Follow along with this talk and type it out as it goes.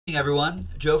Everyone,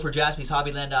 Joe for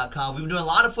JaspysHobbyland.com. We've been doing a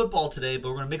lot of football today, but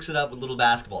we're going to mix it up with a little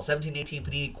basketball. 17-18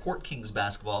 Panini Court Kings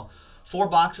basketball. 4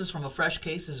 boxes from a fresh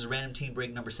case. This is random team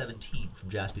break number 17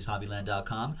 from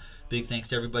JaspysHobbyland.com. Big thanks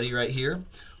to everybody right here.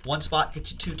 One spot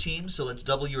gets you 2 teams, so let's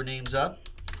double your names up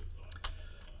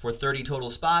for 30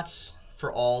 total spots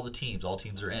for all the teams. All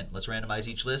teams are in. Let's randomize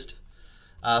each list.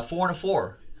 4 and a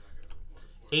 4.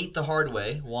 8 the hard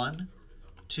way. 1,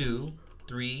 2,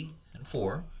 3, and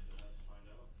 4.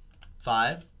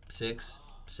 5, 6,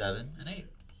 7, and 8.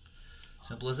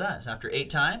 Simple as that. So after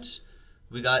 8 times,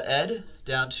 we got Ed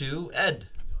down to Ed.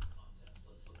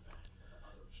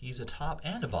 He's a top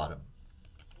and a bottom.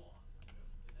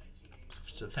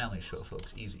 It's a family show,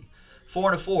 folks. Easy.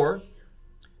 4 and a 4.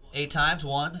 8 times.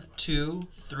 1, 2,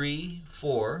 3,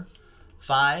 4,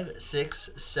 5, 6,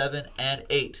 7, and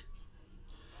 8.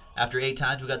 After 8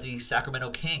 times, we got the Sacramento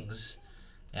Kings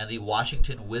and the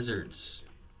Washington Wizards.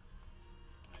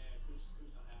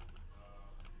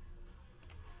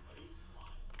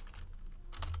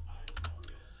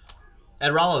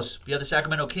 Ed Ramos, we have the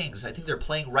Sacramento Kings. I think they're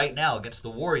playing right now against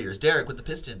the Warriors. Derek with the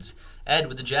Pistons. Ed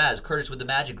with the Jazz. Curtis with the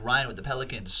Magic. Ryan with the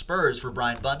Pelicans. Spurs for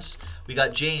Brian Bunce. We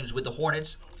got James with the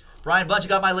Hornets. Brian Bunce, you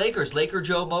got my Lakers. Laker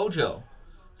Joe Mojo.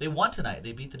 They won tonight.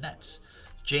 They beat the Nets.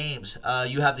 James,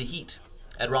 you have the Heat.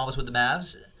 Ed Ramos with the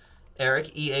Mavs.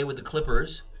 Eric, EA with the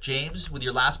Clippers. James with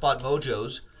your last spot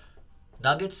Mojos.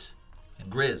 Nuggets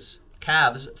and Grizz.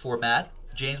 Cavs for Matt.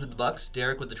 James with the Bucks.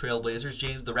 Derek with the Trailblazers.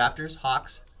 James with the Raptors.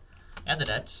 Hawks and the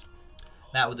Nets.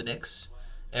 Matt with the Knicks.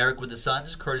 Eric with the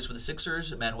Suns. Curtis with the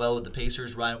Sixers. Manuel with the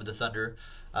Pacers. Ryan with the Thunder.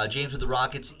 James with the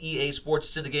Rockets. EA Sports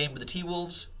is in the game with the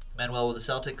T-Wolves. Manuel with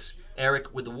the Celtics.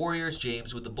 Eric with the Warriors.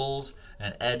 James with the Bulls.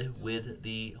 And Ed with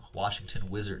the Washington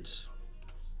Wizards.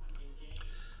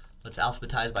 Let's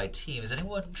alphabetize by team. Is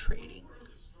anyone trading?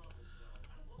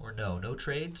 Or no? No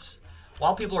trades?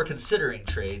 While people are considering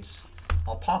trades,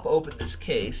 I'll pop open this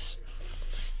case.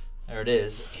 There it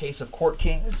is. Case of Court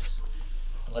Kings.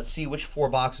 Let's see which 4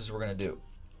 boxes we're going to do.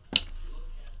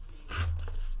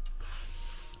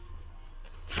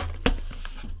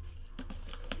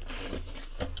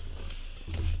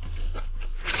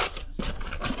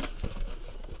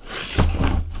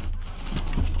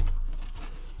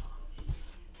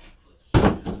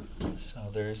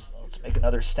 So let's make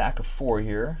another stack of 4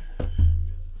 here.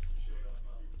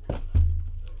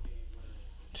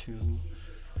 2,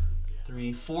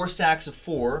 3, 4 stacks of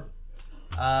 4.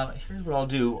 Here's what I'll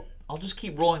do. I'll just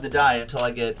keep rolling the die until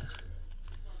I get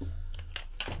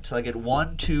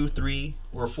 1, 2, 3,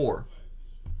 or 4.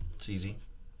 It's easy.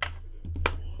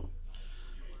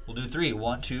 We'll do 3.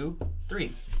 1, 2,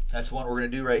 3. That's one we're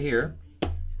going to do right here.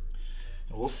 And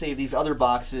we'll save these other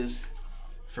boxes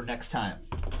for next time.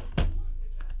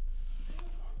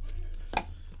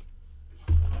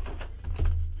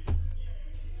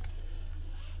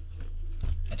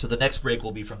 And so the next break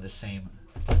will be from the same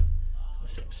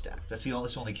stack. That's the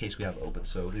only case we have open,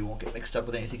 so they won't get mixed up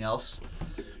with anything else.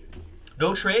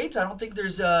 No trades? I don't think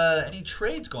there's any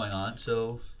trades going on,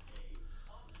 so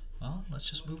well, let's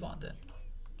just move on then.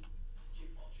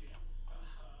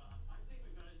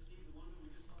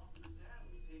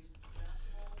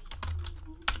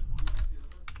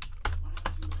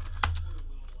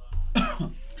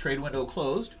 Trade window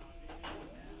closed.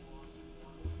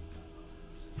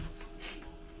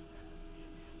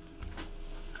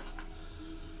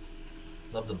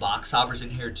 Love the box hoppers in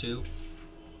here too.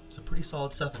 Some pretty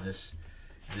solid stuff in this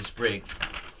break.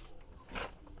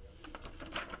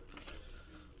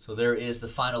 So there is the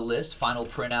final list, final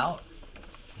printout.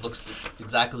 Looks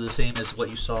exactly the same as what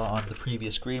you saw on the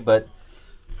previous screen, but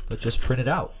just printed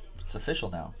out. It's official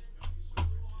now.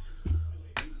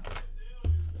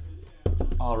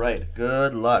 All right,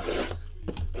 good luck.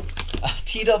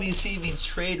 TWC means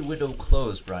trade window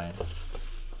closed, Brian.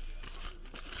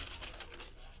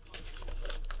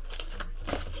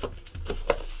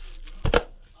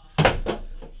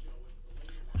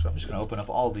 So I'm just going to open up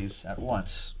all these at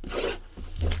once. Make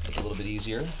it a little bit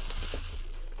easier.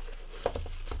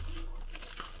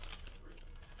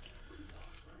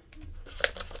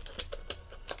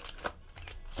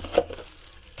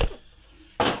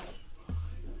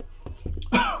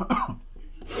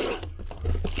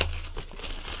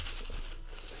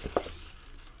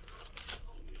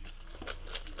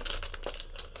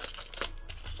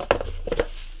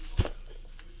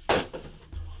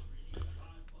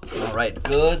 All right,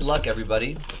 good luck,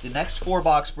 everybody. The next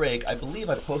 4-box break, I believe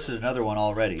I posted another one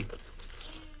already.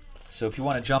 So if you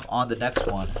want to jump on the next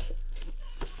one,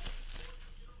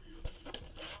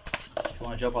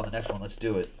 let's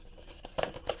do it.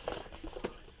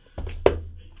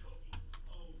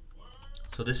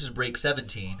 So So this is break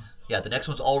 17. Yeah, the next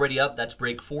one's already up. That's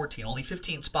break 14. Only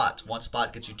 15 spots. One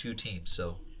spot gets you 2 teams.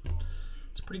 So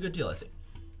it's a pretty good deal, I think.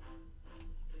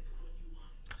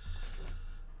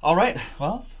 All right.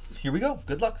 Well, here we go.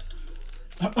 Good luck.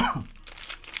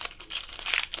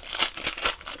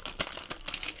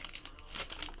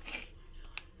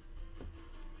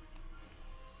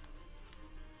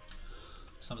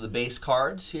 Some of the base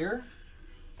cards here.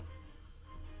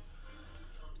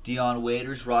 Dion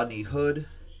Waiters, Rodney Hood,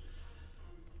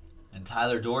 and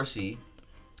Tyler Dorsey.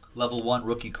 Level 1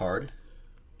 rookie card.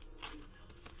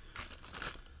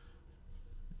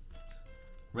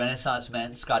 Renaissance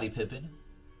Men, Scottie Pippen.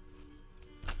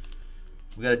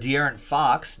 We got a De'Aaron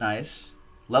Fox, nice.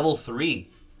 Level 3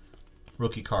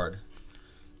 rookie card,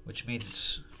 which means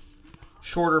it's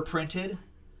shorter printed.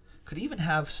 Could even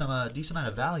have some decent amount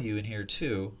of value in here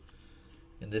too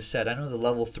in this set. I know the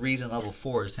level 3s and level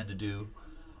 4s tend to do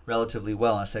relatively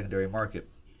well on a secondary market.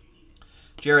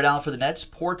 Jared Allen for the Nets,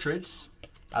 portraits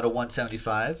out of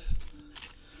 175.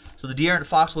 So the De'Aaron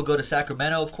Fox will go to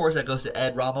Sacramento. Of course, that goes to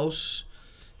Ed Ramos.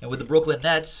 And with the Brooklyn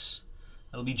Nets,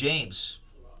 that'll be James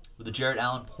with the Jared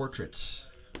Allen portraits.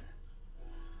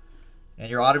 And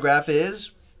your autograph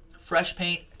is Fresh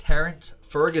Paint, Terrence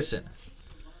Ferguson.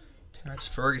 Terrence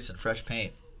Ferguson, fresh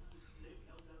paint.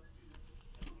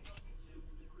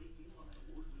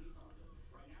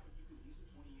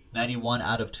 $91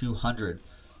 out of 200.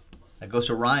 That goes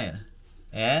to Ryan.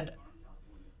 And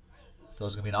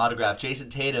those are going to be an autograph. Jason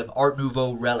Tatum, Art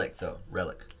Nouveau relic, though.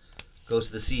 Relic. Goes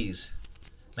to the C's.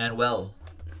 Manuel.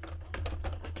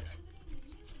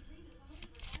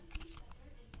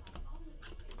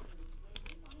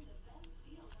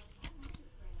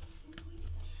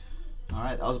 All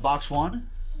right, that was box 1.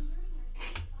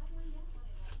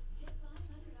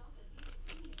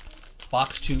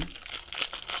 Box 2.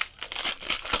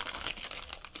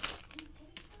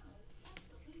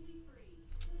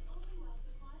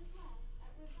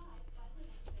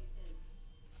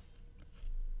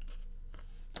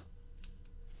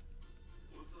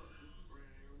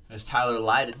 There's Tyler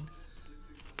Lydon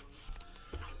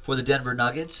for the Denver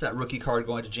Nuggets. That rookie card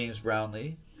going to James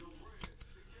Brownlee.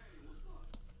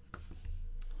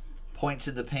 Points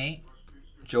in the paint,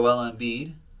 Joel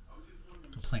Embiid.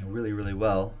 Playing really, really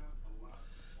well.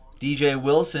 DJ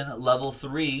Wilson, level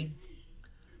 3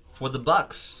 for the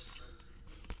Bucks.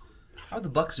 How are the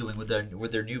Bucks doing with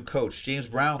their new coach? James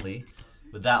Brownlee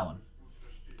with that one.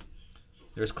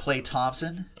 There's Klay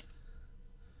Thompson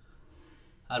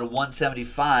out of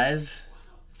 175.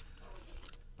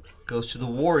 Goes to the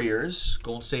Warriors.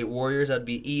 Golden State Warriors, that'd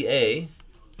be EA.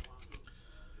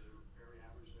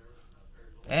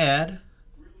 And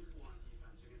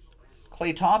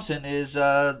Klay Thompson is,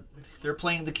 they're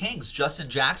playing the Kings. Justin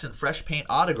Jackson, fresh paint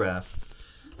autograph.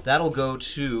 That'll go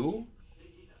to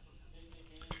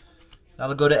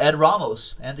Ed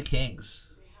Ramos and the Kings.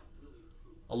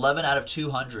 11 out of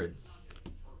 200.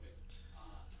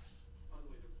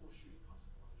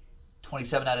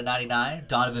 27 out of 99.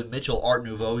 Donovan Mitchell, Art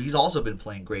Nouveau. He's also been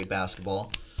playing great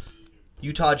basketball.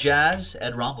 Utah Jazz,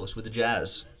 Ed Ramos with the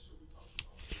Jazz.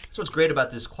 That's what's great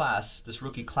about this class, this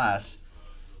rookie class.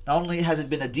 Not only has it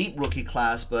been a deep rookie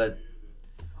class, but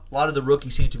a lot of the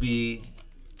rookies seem to be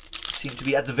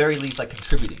at the very least like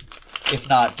contributing, if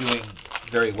not doing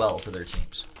very well for their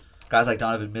teams. Guys like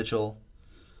Donovan Mitchell,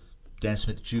 Dan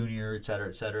Smith Jr., etc.,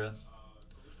 etc.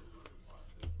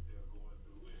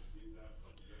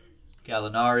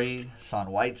 Gallinari, Son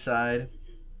Whiteside.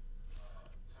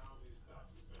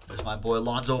 There's my boy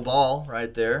Lonzo Ball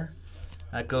right there.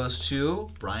 That goes to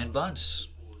Brian Bunce.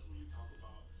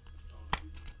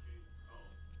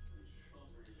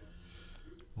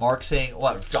 Mark saying,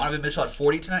 what, Donovan Mitchell at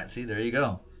 40 tonight? See, there you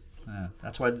go.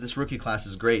 That's why this rookie class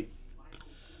is great.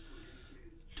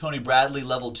 Tony Bradley,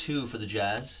 level 2 for the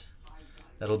Jazz.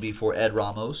 That'll be for Ed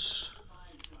Ramos.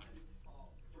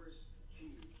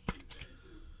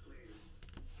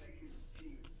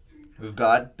 We've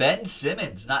got Ben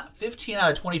Simmons, not 15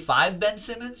 out of 25 Ben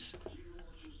Simmons.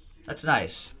 That's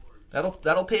nice.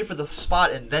 That'll pay for the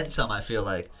spot and then some, I feel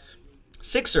like.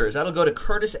 Sixers, that'll go to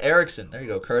Curtis Erickson. There you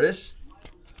go, Curtis.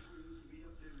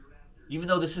 Even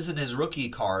though this isn't his rookie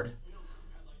card,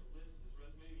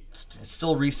 it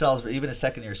still resells, even his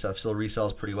second-year stuff still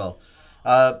resells pretty well.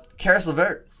 Karis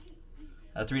LeVert,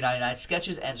 $3.99.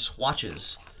 Sketches and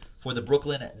swatches for the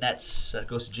Brooklyn Nets. That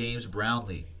goes to James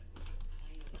Brownlee.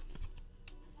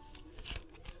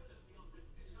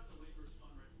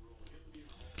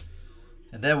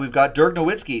 And then we've got Dirk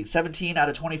Nowitzki, 17 out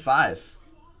of 25.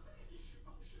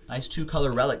 Nice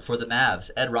two-color relic for the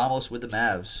Mavs. Ed Ramos with the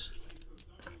Mavs.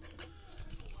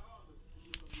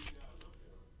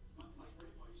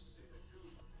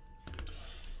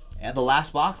 And the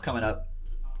last box coming up.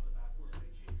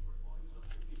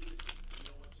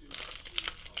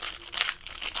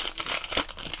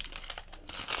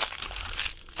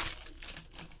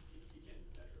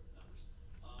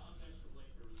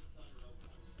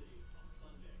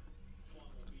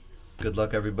 Good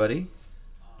luck, everybody.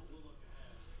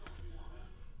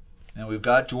 And we've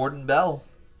got Jordan Bell,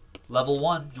 level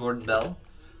 1 Jordan Bell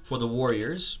for the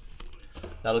Warriors.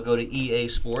 That'll go to EA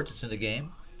Sports. It's in the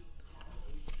game.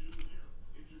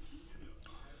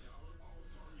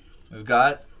 We've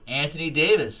got Anthony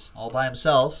Davis all by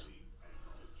himself.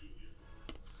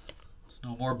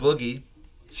 No more Boogie.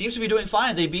 Seems to be doing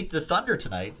fine. They beat the Thunder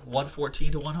tonight,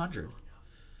 114 to 100.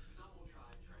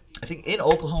 I think in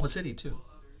Oklahoma City too.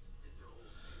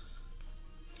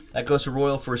 That goes to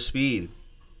Royal for speed.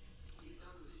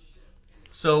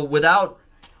 So without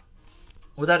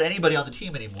anybody on the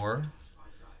team anymore,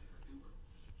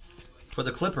 for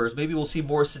the Clippers, maybe we'll see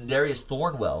more Sindarius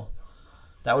Thornwell.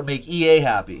 That would make EA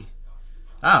happy.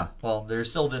 Ah, well, there's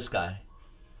still this guy.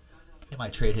 They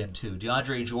might trade him too.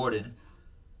 DeAndre Jordan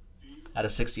at a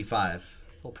 65.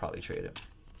 They'll probably trade him.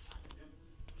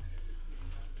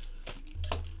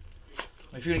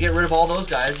 If you're going to get rid of all those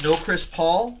guys, no Chris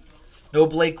Paul, no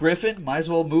Blake Griffin, might as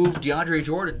well move DeAndre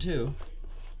Jordan too.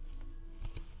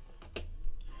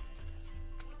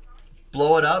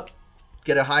 Blow it up,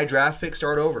 get a high draft pick,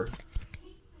 start over.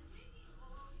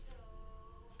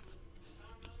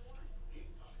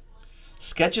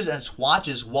 Sketches and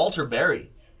swatches, Walter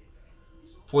Berry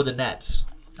for the Nets.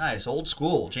 Nice, old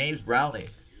school, James Brownlee.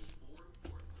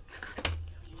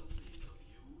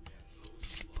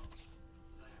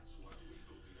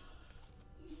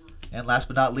 And last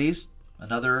but not least,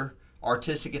 another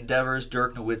Artistic Endeavors,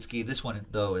 Dirk Nowitzki. This one,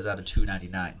 though, is out of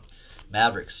 $2.99.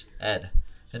 Mavericks, Ed.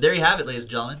 And there you have it, ladies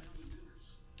and gentlemen.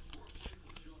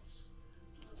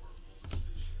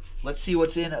 Let's see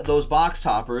what's in those box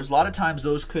toppers. A lot of times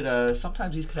those could,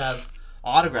 sometimes these could have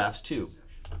autographs too.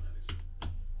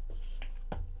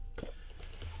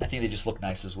 I think they just look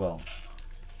nice as well.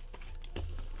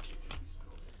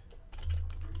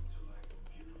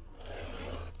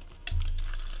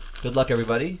 Good luck,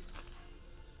 everybody.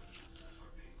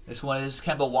 This one is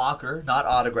Kemba Walker, not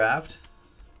autographed,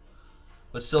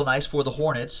 but still nice for the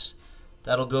Hornets.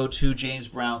 That'll go to James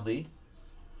Brownlee.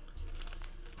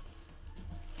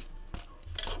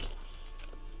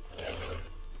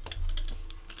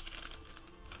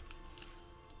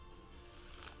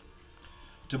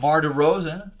 DeMar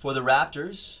DeRozan for the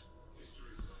Raptors.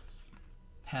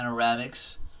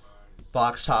 Panoramics.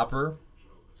 Box topper.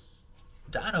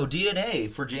 Dino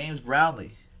DNA for James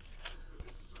Brownlee.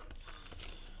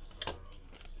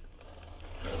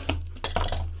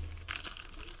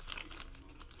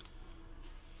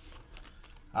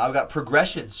 I've got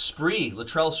Progression. Spree.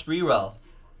 Latrell Sprewell.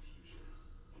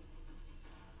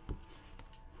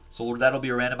 So that'll be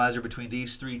a randomizer between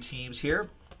these three teams here.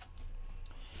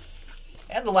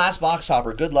 And the last box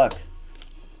topper. Good luck.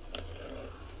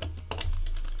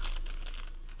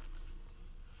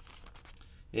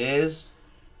 Is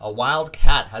a wild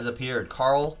cat has appeared.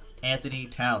 Karl Anthony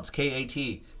Towns.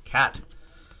 K-A-T. Cat.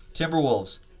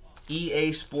 Timberwolves.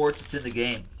 EA Sports. It's in the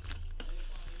game.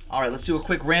 All right, let's do a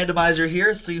quick randomizer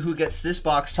here. See who gets this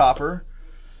box topper.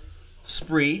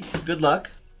 Spree. Good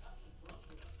luck.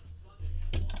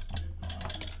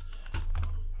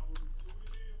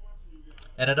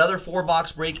 And another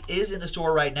 4-box break is in the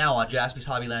store right now on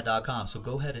JaspysHobbyland.com, so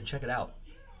go ahead and check it out.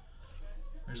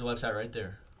 There's the website right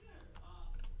there.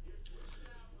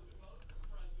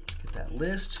 Let's get that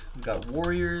list. We've got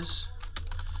Warriors,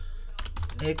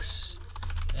 Knicks,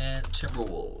 and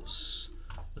Timberwolves.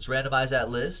 Let's randomize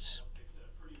that list.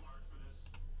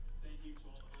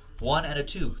 1 and a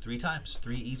 2, 3 times.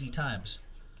 3 easy times.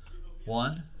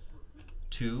 1,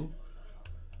 2,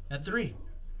 and 3.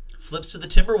 Flips to the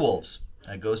Timberwolves.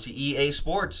 That goes to EA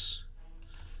Sports.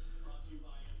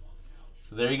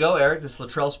 So there you go, Eric. This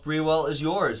Latrell Sprewell is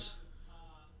yours.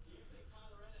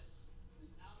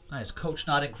 Nice. Coach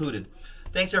not included.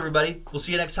 Thanks, everybody. We'll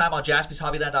see you next time on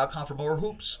JaspysHobbyland.com for more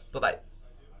hoops. Bye-bye.